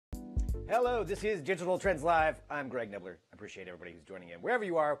Hello, this is Digital Trends Live. I'm Greg Nibbler. I appreciate everybody who's joining in. Wherever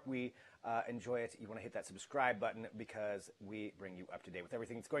you are, we enjoy it. You want to hit that subscribe button because we bring you up to date with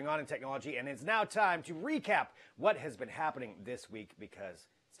everything that's going on in technology. And it's now time to recap what has been happening this week because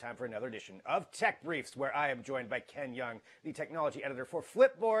it's time for another edition of Tech Briefs, where I am joined by Ken Yeung, the technology editor for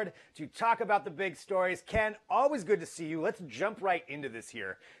Flipboard, to talk about the big stories. Ken, always good to see you. Let's jump right into this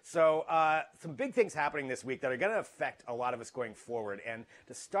here. So some big things happening this week that are going to affect a lot of us going forward. And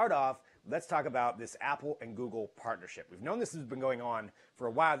to start off, let's talk about this Apple and Google partnership. We've known this has been going on for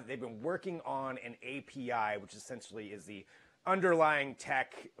a while, that they've been working on an API, which essentially is the underlying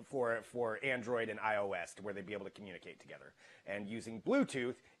tech for Android and iOS, to where they'd be able to communicate together, and using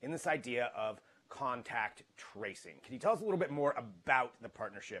Bluetooth in this idea of contact tracing. Can you tell us a little bit more about the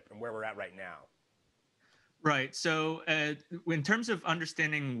partnership and where we're at right now? Right. So, in terms of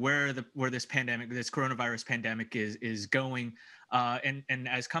understanding where this coronavirus pandemic is going, and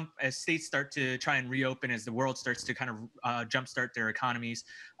as states start to try and reopen, as the world starts to kind of jumpstart their economies,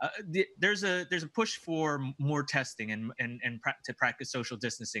 there's a push for more testing and to practice social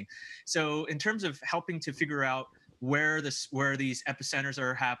distancing. So, in terms of helping to figure out where these epicenters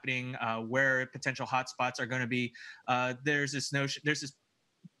are happening, where potential hotspots are going to be, there's this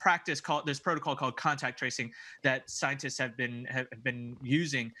protocol called contact tracing that scientists have been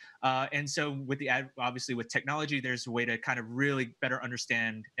using, and so obviously with technology, there's a way to kind of really better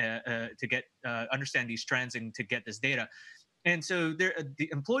understand understand these trends and to get this data. And so the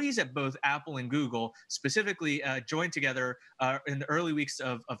employees at both Apple and Google specifically joined together in the early weeks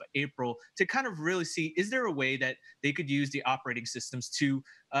of April to kind of really see, is there a way that they could use the operating systems to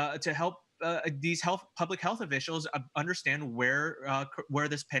help these public health officials understand where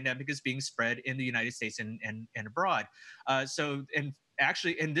this pandemic is being spread in the United States and abroad. And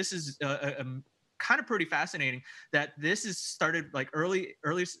this is kind of pretty fascinating that this is started like early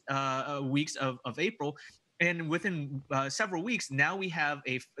weeks of April. And within several weeks, now we have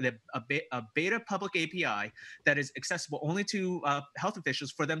a beta public API that is accessible only to health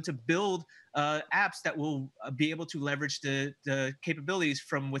officials for them to build apps that will be able to leverage the capabilities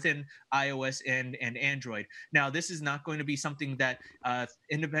from within iOS and Android. Now, this is not going to be something that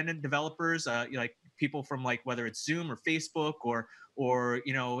independent developers, like people from like whether it's Zoom or Facebook or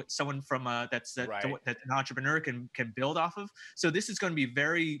someone from that's an entrepreneur can build off of. So this is going to be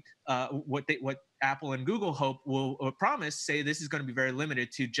very what Apple and Google hope will say this is going to be very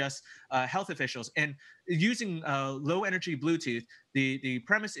limited to just health officials. And using low energy Bluetooth, the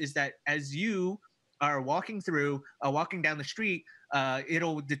premise is that as you are walking down the street,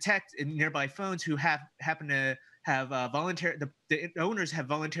 it'll detect in nearby phones who happen to have the owners have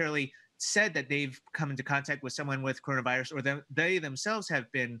voluntarily said that they've come into contact with someone with coronavirus, or they themselves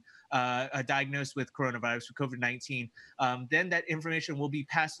have been diagnosed with coronavirus, with COVID-19, then that information will be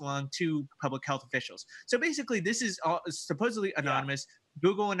passed along to public health officials. So basically, this is supposedly anonymous. Yeah.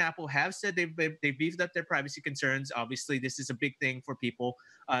 Google and Apple have said they've beefed up their privacy concerns. Obviously, this is a big thing for people.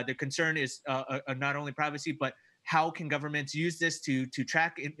 The concern is not only privacy, but how can governments use this to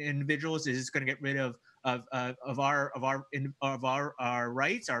track individuals? Is this going to get rid of our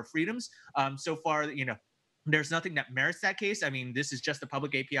rights, our freedoms? So far, there's nothing that merits that case. I mean, this is just a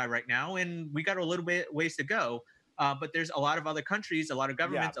public API right now, and we got a little bit ways to go. But there's a lot of other countries, a lot of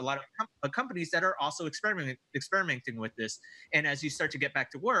governments, a lot of companies that are also experimenting with this. And as you start to get back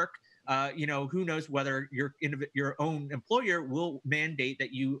to work, who knows whether your own employer will mandate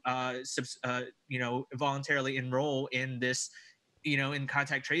that you voluntarily enroll in this, in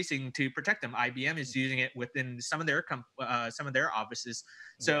contact tracing to protect them. IBM is using it within some of their offices.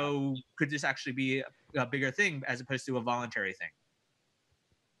 So could this actually be a bigger thing as opposed to a voluntary thing?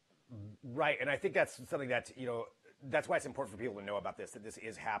 Right, and I think that's something that that's why it's important for people to know about this, that this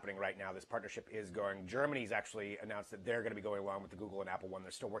is happening right now. This partnership is going. Germany's actually announced that they're going to be going along with the Google and Apple one. They're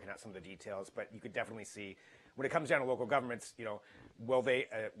still working out some of the details, but you could definitely see when it comes down to local governments, will they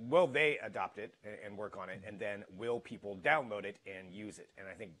adopt it and work on it, and then will people download it and use it? And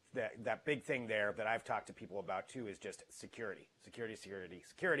I think that big thing there that I've talked to people about too is just security.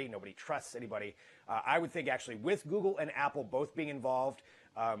 Nobody trusts anybody. I would think actually with Google and Apple both being involved,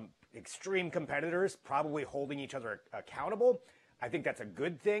 extreme competitors probably holding each other accountable. I think that's a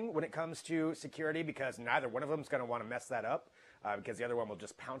good thing when it comes to security, because neither one of them is going to want to mess that up, because the other one will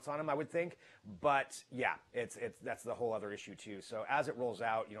just pounce on them, I would think. But yeah, that's the whole other issue too. So as it rolls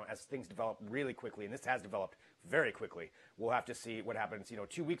out, as things develop really quickly, and this has developed very quickly, we'll have to see what happens.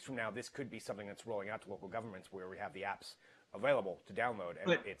 2 weeks from now, this could be something that's rolling out to local governments where we have the apps available to download,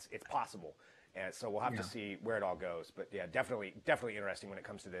 and it's possible. And so we'll have to see where it all goes. But yeah, definitely interesting when it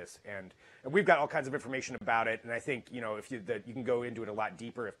comes to this. And we've got all kinds of information about it. And I think, if you can go into it a lot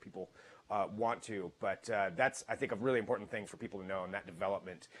deeper if people want to. But that's, I think, a really important thing for people to know, and that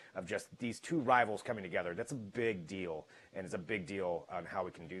development of just these two rivals coming together. That's a big deal, and it's a big deal on how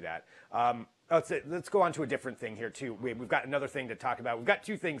we can do that. Let's go on to a different thing here, too. We've got another thing to talk about. We've got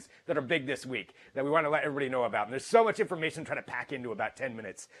two things that are big this week that we want to let everybody know about. And there's so much information trying to pack into about 10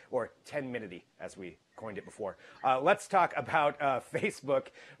 minutes, or 10-minutey, as we coined it before. Let's talk about Facebook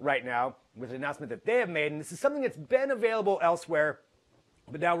right now with an announcement that they have made. And this is something that's been available elsewhere,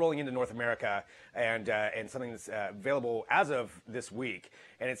 but now rolling into North America, and something that's available as of this week.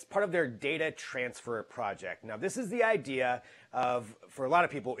 And it's part of their data transfer project. Now, this is the idea of, for a lot of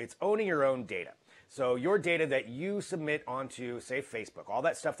people, it's owning your own data. So your data that you submit onto, say, Facebook, all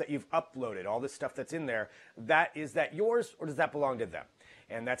that stuff that you've uploaded, all this stuff that's in there, is that yours, or does that belong to them?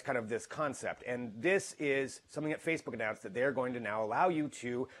 And that's kind of this concept. And this is something that Facebook announced, that they're going to now allow you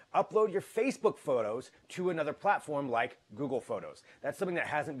to upload your Facebook photos to another platform like Google Photos. That's something that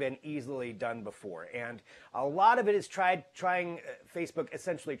hasn't been easily done before. And a lot of it is Facebook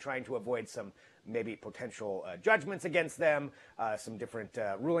essentially trying to avoid some maybe potential judgments against them, some different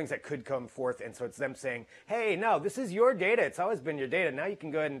rulings that could come forth. And so it's them saying, hey, no, this is your data. It's always been your data. Now you can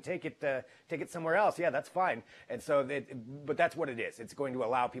go ahead and take it somewhere else. Yeah, that's fine. And so, but that's what it is. It's going to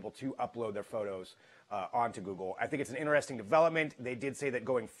allow people to upload their photos onto Google. I think it's an interesting development. They did say that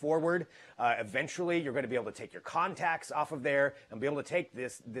going forward, eventually you're going to be able to take your contacts off of there and be able to take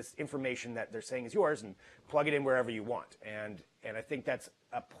this information that they're saying is yours and plug it in wherever you want. And I think that's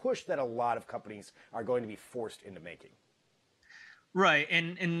a push that a lot of companies are going to be forced into making. Right,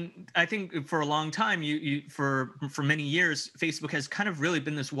 and I think for a long time, for many years, Facebook has kind of really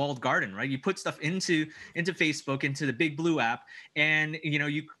been this walled garden, right? You put stuff into Facebook, into the big blue app, and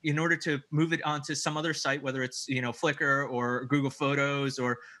you, in order to move it onto some other site, whether it's Flickr or Google Photos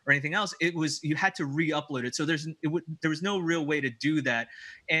or anything else, you had to re-upload it. So there was no real way to do that.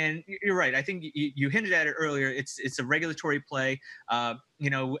 And you're right. I think you hinted at it earlier. It's a regulatory play.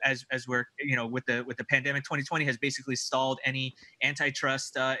 As we're with the pandemic, 2020 has basically stalled any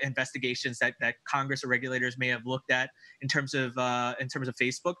antitrust investigations that Congress or regulators may have looked at in terms of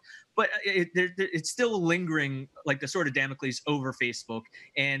Facebook. But it's still lingering like the sword of Damocles over Facebook.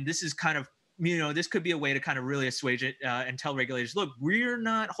 And this is kind of this could be a way to kind of really assuage it and tell regulators, look, we're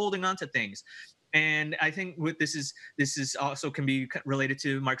not holding on to things. And I think this is also can be related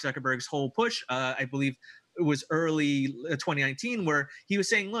to Mark Zuckerberg's whole push. I believe it was early 2019 where he was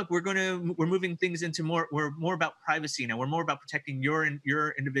saying, look, we're moving things into we're more about privacy now. We're more about protecting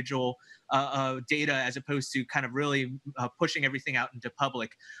your individual data as opposed to kind of really pushing everything out into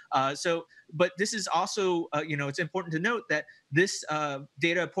public. But this is also, it's important to note that this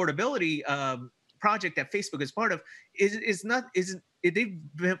data portability project that Facebook is part of they've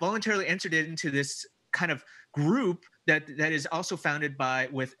voluntarily entered it into this kind of group that is also founded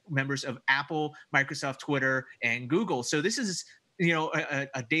with members of Apple, Microsoft, Twitter, and Google. So this is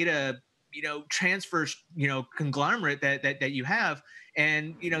a data transfer conglomerate that you have,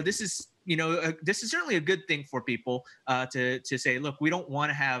 and this is certainly a good thing for people to say, look, we don't want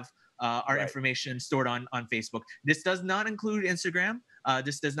to have our information stored on Facebook. This does not include Instagram.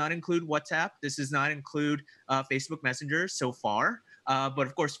 This does not include WhatsApp. This does not include Facebook Messenger so far. But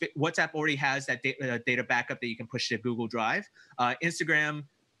of course, WhatsApp already has that data backup that you can push to Google Drive. Instagram,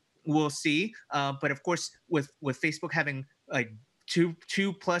 we'll see. But of course, with Facebook having like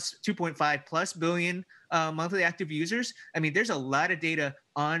 2.5 plus billion monthly active users, I mean, there's a lot of data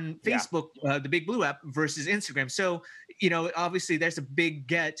on Facebook, the big blue app, versus Instagram. So, obviously, there's a big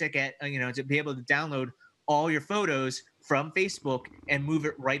to be able to download all your photos from Facebook and move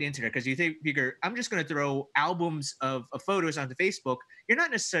it right into there. Because you figure, I'm just going to throw albums of photos onto Facebook. You're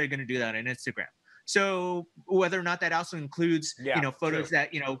not necessarily going to do that on Instagram. So whether or not that also includes, photos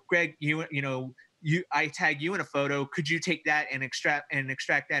that, Greg, I tag you in a photo. Could you take that and extract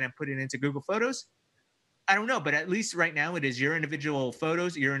that and put it into Google Photos? I don't know, but at least right now it is your individual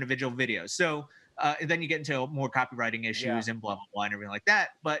photos, your individual videos. So then you get into more copywriting issues and blah, blah, blah, and everything like that.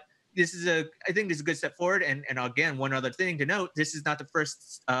 But I think this is a good step forward. And again, one other thing to note, this is not the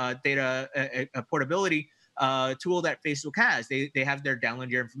first data portability tool that Facebook has. They have their download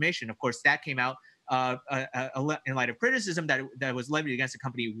your information. Of course, that came out in light of criticism that was levied against the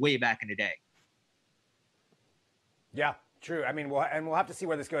company way back in the day. Yeah, True. I mean, we'll have to see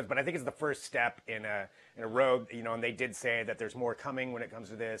where this goes, but I think it's the first step in a road, you know, and they did say that there's more coming when it comes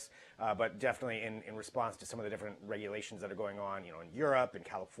to this, but definitely in response to some of the different regulations that are going on, you know, in Europe and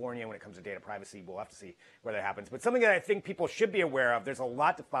California when it comes to data privacy. We'll have to see where that happens. But something that I think people should be aware of, there's a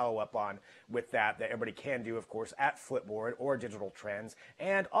lot to follow up on with that everybody can do, of course, at Flipboard or Digital Trends.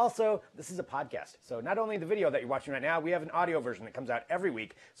 And also, this is a podcast. So not only the video that you're watching right now, we have an audio version that comes out every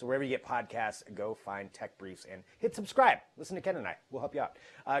week. So wherever you get podcasts, go find Tech Briefs and hit subscribe. Listen to Ken and I. We'll help you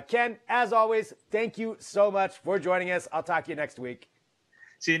out. Ken, as always, thank you so much for joining us. I'll talk to you next week.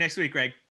 See you next week, Greg.